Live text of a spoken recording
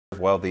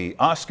Well, the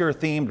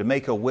Oscar-themed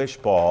Make-A-Wish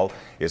Ball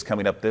is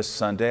coming up this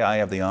Sunday. I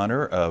have the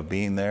honor of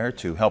being there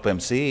to help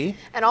MC.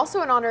 And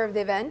also in honor of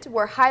the event,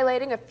 we're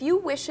highlighting a few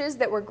wishes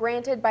that were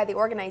granted by the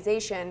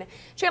organization.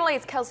 Channel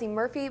 8's Kelsey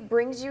Murphy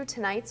brings you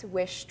tonight's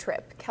wish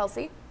trip.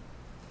 Kelsey?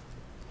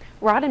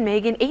 Rod and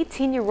Megan,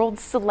 18-year-old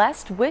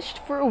Celeste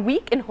wished for a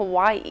week in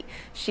Hawaii.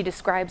 She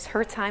describes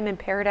her time in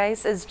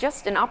paradise as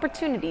just an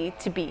opportunity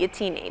to be a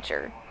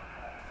teenager.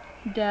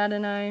 Dad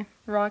and I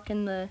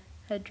rocking the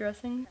head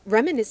dressing.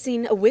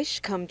 Reminiscing a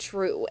wish come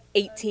true,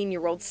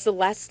 18-year-old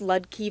Celeste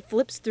Ludke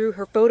flips through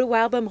her photo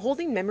album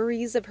holding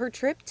memories of her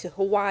trip to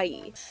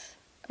Hawaii.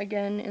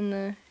 Again in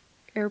the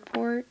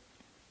airport.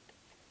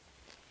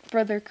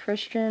 Brother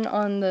Christian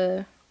on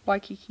the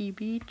Waikiki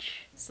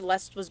Beach.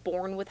 Celeste was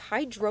born with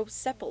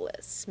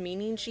hydrocephalus,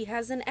 meaning she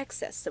has an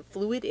excess of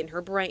fluid in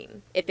her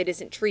brain. If it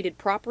isn't treated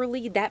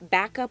properly, that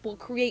backup will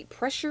create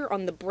pressure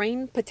on the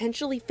brain,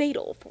 potentially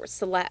fatal for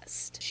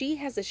Celeste. She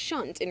has a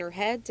shunt in her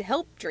head to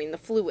help drain the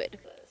fluid.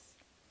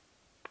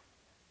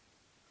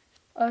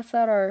 Us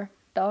at our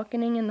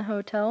balcony in the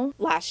hotel.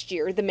 Last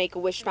year, the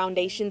Make-A-Wish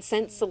Foundation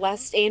sent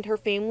Celeste and her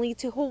family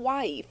to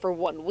Hawaii for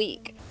 1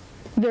 week.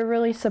 They're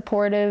really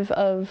supportive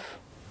of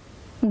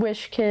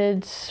wish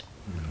kids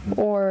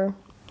or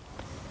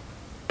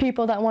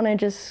people that want to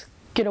just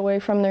get away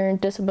from their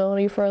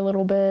disability for a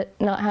little bit,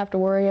 not have to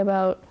worry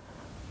about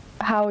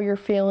how you're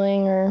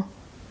feeling or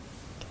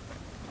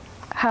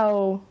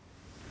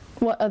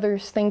what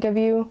others think of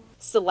you.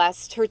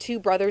 Celeste, her 2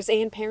 brothers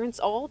and parents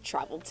all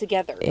traveled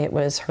together. It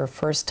was her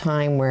first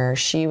time where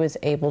she was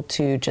able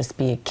to just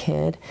be a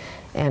kid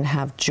and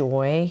have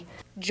joy.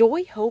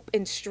 Joy, hope,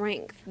 and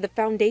strength, the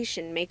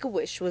foundation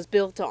Make-A-Wish was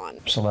built on.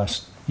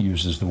 Celeste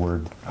uses the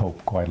word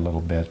hope quite a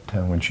little bit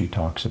when she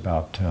talks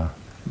about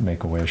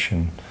Make-A-Wish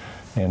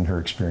and her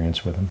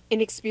experience with them. An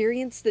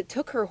experience that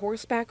took her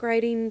horseback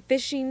riding,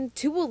 fishing,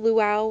 to a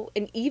luau,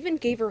 and even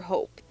gave her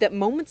hope that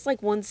moments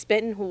like one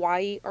spent in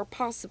Hawaii are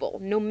possible,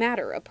 no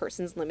matter a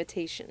person's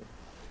limitation.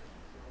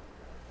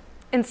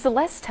 And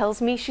Celeste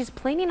tells me she's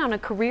planning on a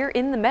career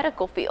in the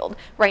medical field.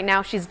 Right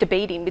now, she's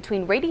debating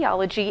between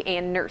radiology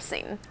and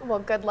nursing. Well,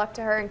 good luck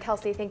to her, and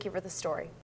Kelsey, thank you for the story.